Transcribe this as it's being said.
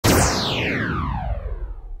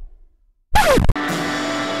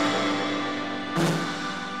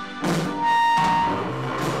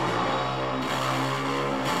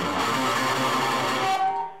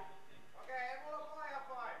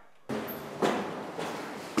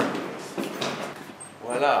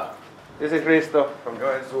Hello. This is Risto From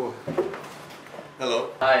Joensuu.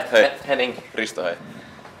 Hello. Hi, Hey. Henning. Risto, hi.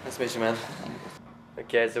 Nice to meet you, man.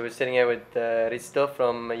 Okay, so we're sitting here with Risto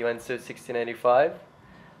from Joensuu 1685.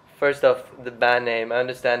 First off, the band name. I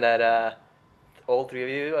understand that all three of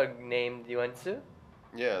you are named Joensuu,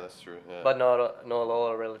 Yeah, that's true. Yeah. but not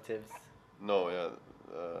all relatives. No, yeah.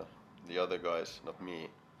 The other guys, not me,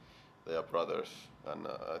 they are brothers, and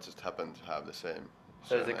I just happen to have the same.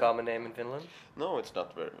 So it's a surname. common name in Finland. No, it's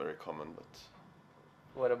not very common, but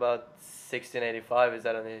What about 1685? Is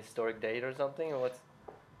that on a historic date or something, or what's?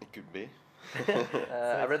 it could be.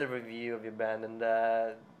 I read a review of your band, and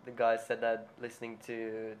the guy said that listening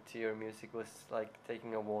to your music was like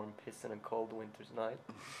taking a warm piss on a cold winter's night.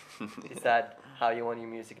 Is that how you want your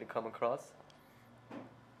music to come across?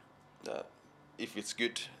 If it's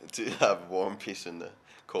good to have warm piss in the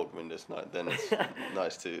cold winter's night, then it's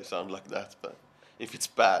nice to sound like that. But if it's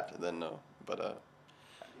bad, then no. But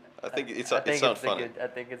I think it sounds funny. I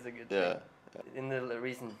think it's a good Yeah. thing. In the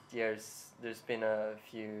recent years, there's been a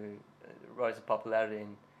few rise of popularity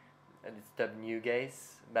and it's dubbed new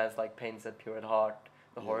gaze. Bands like Pains at Pure at Heart,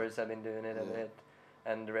 the Horrors have been doing it a bit,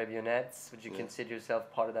 and the Revionettes. Would you consider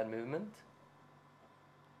yourself part of that movement?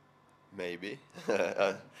 Maybe.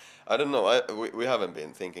 I don't know. We haven't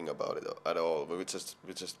been thinking about it at all. We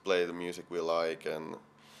just play the music we like, and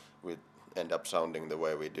we end up sounding the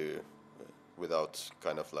way we do, without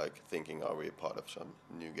kind of like thinking, are we part of some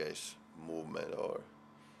new gaze movement or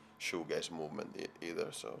shoegaze movement either.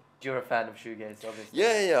 So You're a fan of shoegaze, obviously.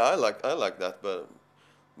 yeah. I like that,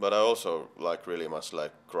 but I also really much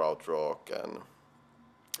like krautrock, and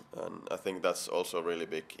I think that's also a really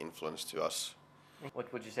big influence to us.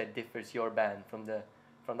 What would you say differs your band from the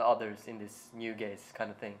others in this new gaze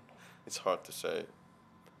kind of thing? It's hard to say.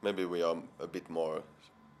 Maybe we are a bit more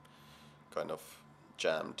kind of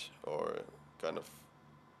jammed, or kind of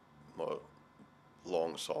more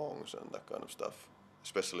long songs and that kind of stuff,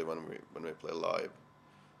 especially when we play live.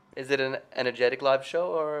 Is it an energetic live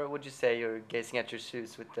show, or would you say you're gazing at your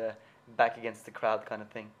shoes with the back against the crowd kind of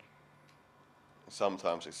thing?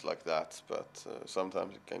 Sometimes it's like that, but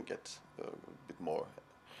sometimes it can get a bit more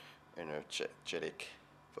energetic.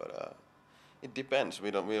 But it depends.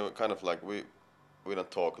 We don't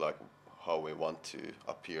talk like how we want to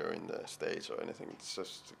appear in the stage or anything. It's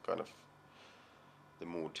just kind of the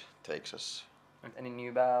mood takes us. Any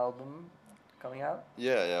new album coming out?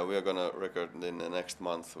 Yeah. We are gonna record in the next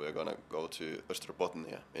month. We are gonna go to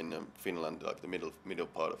Österbottnia in Finland, like the middle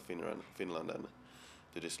part of Finland, and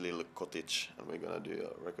to this little cottage, and we're gonna do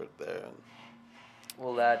a record there. And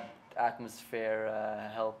will that atmosphere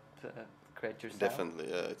help create your sound? definitely,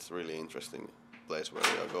 yeah, it's a really interesting place where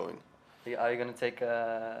we are going. Are you gonna take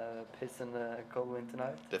a piss in the cold wind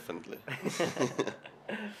tonight? Definitely.